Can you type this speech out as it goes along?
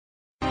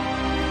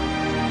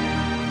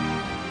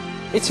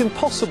It's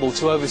impossible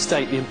to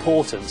overstate the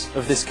importance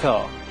of this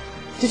car.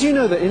 Did you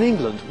know that in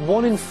England,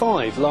 1 in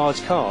 5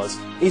 large cars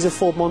is a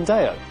Ford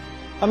Mondeo?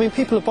 I mean,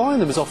 people are buying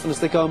them as often as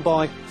they go and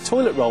buy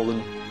toilet roll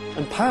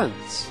and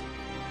pants.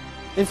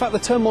 In fact, the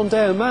term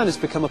Mondeo Man has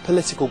become a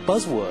political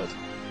buzzword.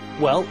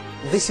 Well,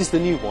 this is the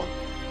new one.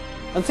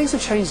 And things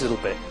have changed a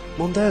little bit.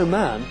 Mondeo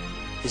Man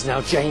is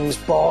now James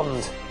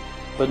Bond,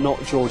 but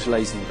not George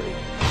Lazenby.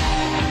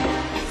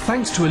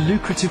 Thanks to a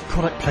lucrative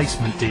product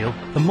placement deal,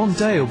 the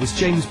Mondeo was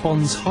James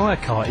Bond's hire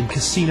car in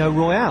Casino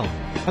Royale.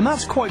 And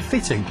that's quite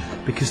fitting,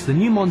 because the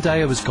new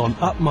Mondeo has gone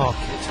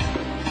upmarket.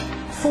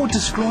 Ford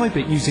describe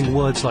it using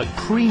words like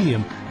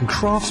premium and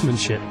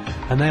craftsmanship,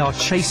 and they are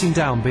chasing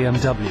down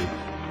BMW.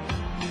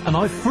 And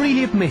I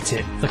freely admit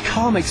it, the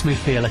car makes me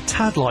feel a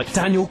tad like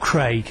Daniel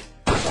Craig.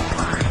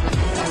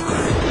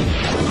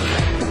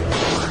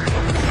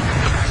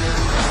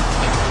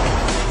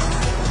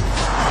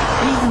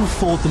 Even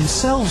Ford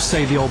themselves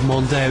say the old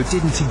Mondeo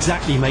didn't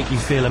exactly make you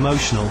feel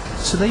emotional,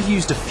 so they've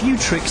used a few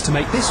tricks to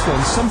make this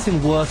one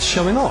something worth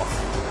showing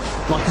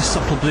off, like a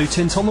subtle blue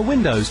tint on the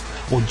windows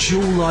or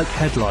jewel-like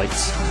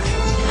headlights.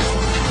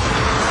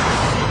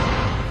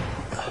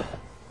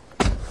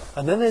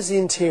 And then there's the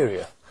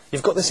interior.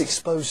 You've got this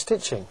exposed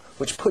stitching,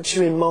 which puts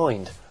you in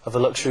mind of a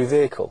luxury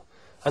vehicle.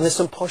 And there's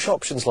some posh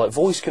options like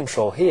voice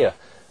control here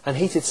and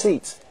heated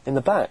seats in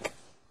the back.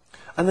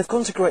 And they've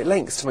gone to great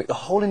lengths to make the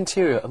whole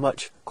interior a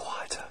much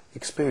quieter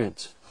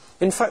experience.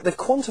 In fact, they've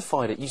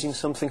quantified it using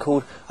something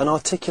called an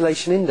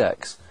articulation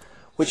index,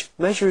 which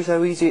measures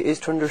how easy it is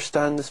to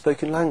understand the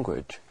spoken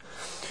language.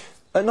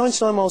 At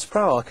 99 miles per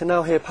hour, I can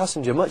now hear a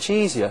passenger much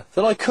easier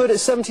than I could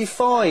at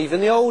 75 in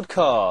the old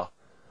car.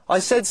 I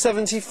said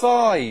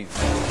 75.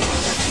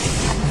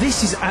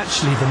 This is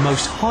actually the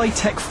most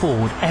high-tech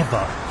Ford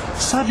ever.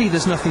 Sadly,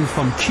 there's nothing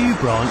from Q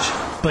branch,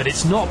 but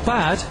it's not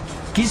bad.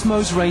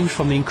 Gizmos range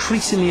from the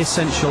increasingly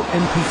essential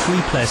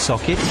MP3 player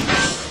socket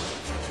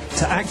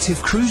to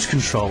active cruise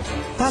control.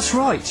 That's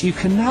right, you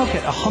can now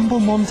get a humble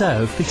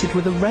Mondeo fitted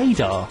with a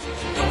radar.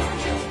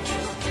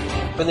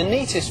 But the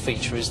neatest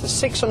feature is the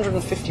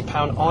 £650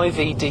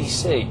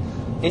 IVDC,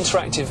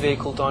 Interactive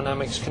Vehicle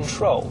Dynamics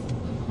Control.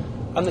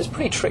 And it's a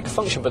pretty trick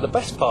function, but the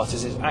best part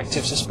is its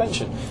active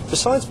suspension.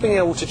 Besides being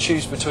able to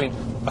choose between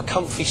a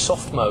comfy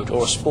soft mode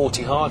or a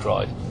sporty hard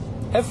ride,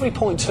 every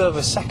 0.2 of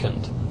a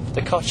second,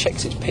 the car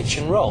checks its pitch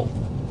and roll.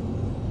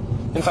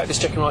 In fact, it's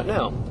checking right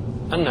now.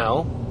 And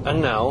now,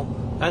 and now,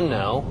 and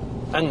now,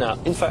 and now.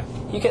 In fact,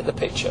 you get the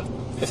picture.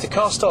 If the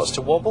car starts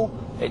to wobble,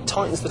 it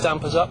tightens the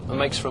dampers up and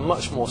makes for a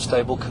much more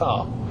stable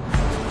car.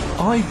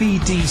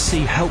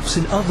 IVDC helps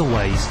in other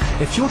ways.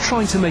 If you're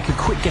trying to make a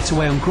quick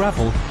getaway on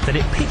gravel, then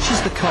it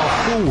pitches the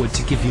car forward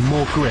to give you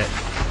more grip.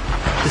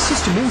 The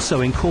system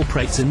also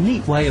incorporates a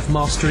neat way of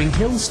mastering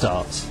hill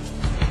starts.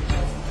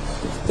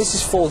 This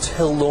is Ford's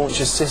Hill Launch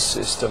Assist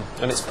system,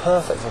 and it's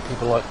perfect for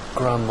people like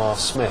Grandma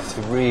Smith,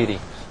 who really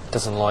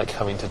doesn't like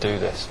having to do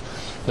this.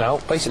 Now,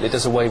 basically it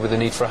does away with the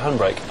need for a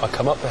handbrake. I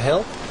come up a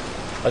hill,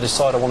 I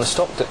decide I want to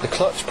stop, dip the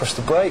clutch, press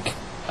the brake,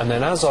 and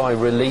then as I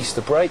release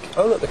the brake,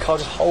 oh look, the car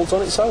just holds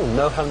on its own,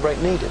 no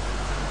handbrake needed.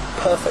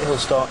 Perfect hill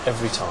start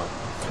every time.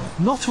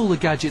 Not all the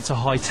gadgets are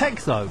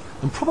high-tech though,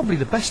 and probably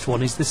the best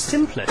one is the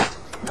simplest.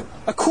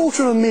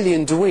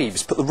 250,000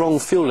 dweebs put the wrong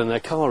fuel in their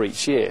car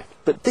each year,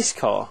 but this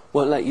car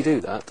won't let you do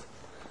that.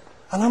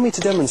 Allow me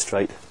to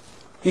demonstrate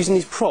using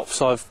these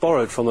props I've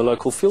borrowed from the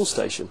local fuel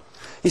station.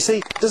 You see,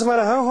 it doesn't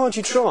matter how hard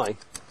you try,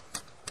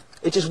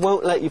 it just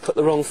won't let you put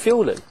the wrong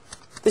fuel in.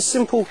 This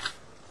simple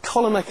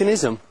collar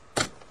mechanism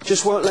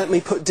just won't let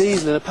me put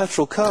diesel in a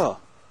petrol car.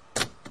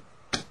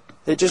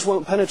 It just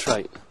won't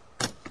penetrate.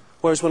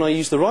 Whereas when I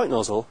use the right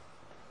nozzle,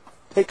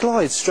 it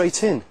glides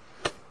straight in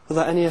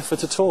without any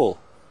effort at all.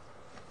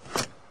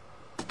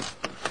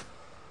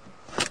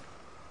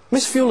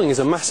 Misfueling is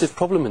a massive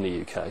problem in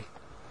the UK,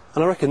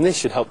 and I reckon this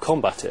should help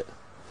combat it.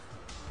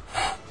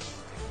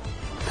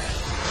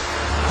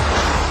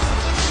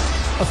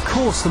 Of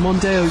course, the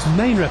Mondeo's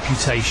main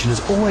reputation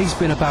has always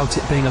been about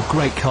it being a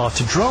great car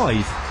to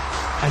drive,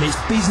 and it's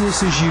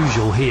business as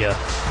usual here.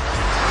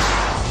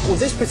 Well,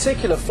 this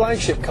particular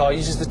flagship car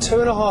uses the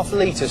 2.5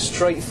 litre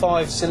straight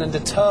 5-cylinder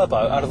turbo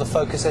out of the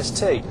Focus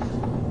ST,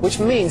 which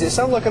means it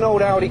sounds like an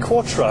old Audi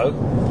Quattro,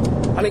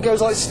 and it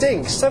goes like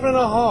stink,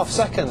 7.5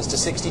 seconds to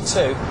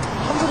 62,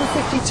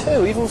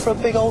 152 even for a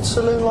big old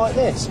saloon like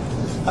this.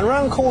 And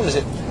round corners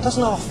it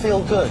doesn't half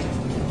feel good.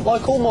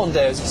 Like all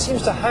Mondeos, it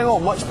seems to hang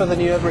on much better than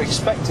you ever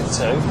expected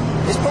to.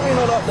 It's probably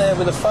not up there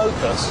with a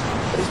Focus,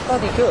 but it's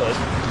bloody good.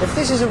 If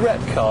this is a rep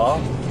car,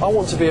 I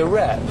want to be a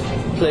rep.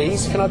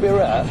 Please, can I be a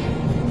rep?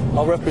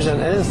 I'll represent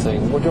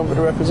anything. What do you want me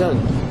to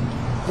represent?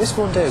 This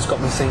Mondeo's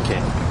got me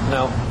thinking.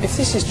 Now, if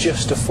this is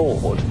just a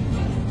Ford,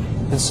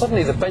 then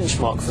suddenly the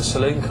benchmark for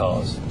saloon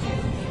cars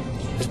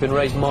has been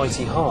raised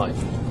mighty high.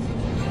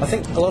 I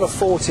think a lot of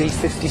 40,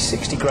 50,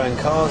 60 grand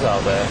cars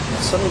out there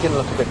are suddenly going to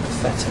look a bit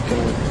pathetic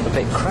and a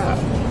bit crap.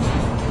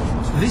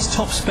 This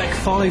top spec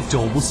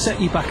 5-door will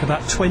set you back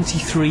about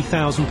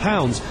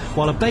 £23,000,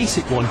 while a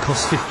basic one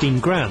costs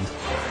 15 grand.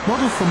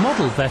 Model for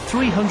model, they're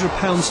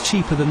 £300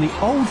 cheaper than the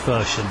old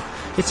version,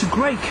 It's a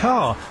great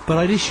car, but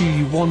I'd issue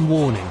you one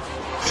warning.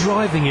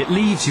 Driving it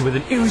leaves you with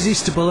an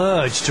irresistible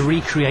urge to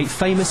recreate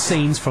famous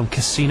scenes from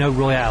Casino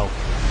Royale.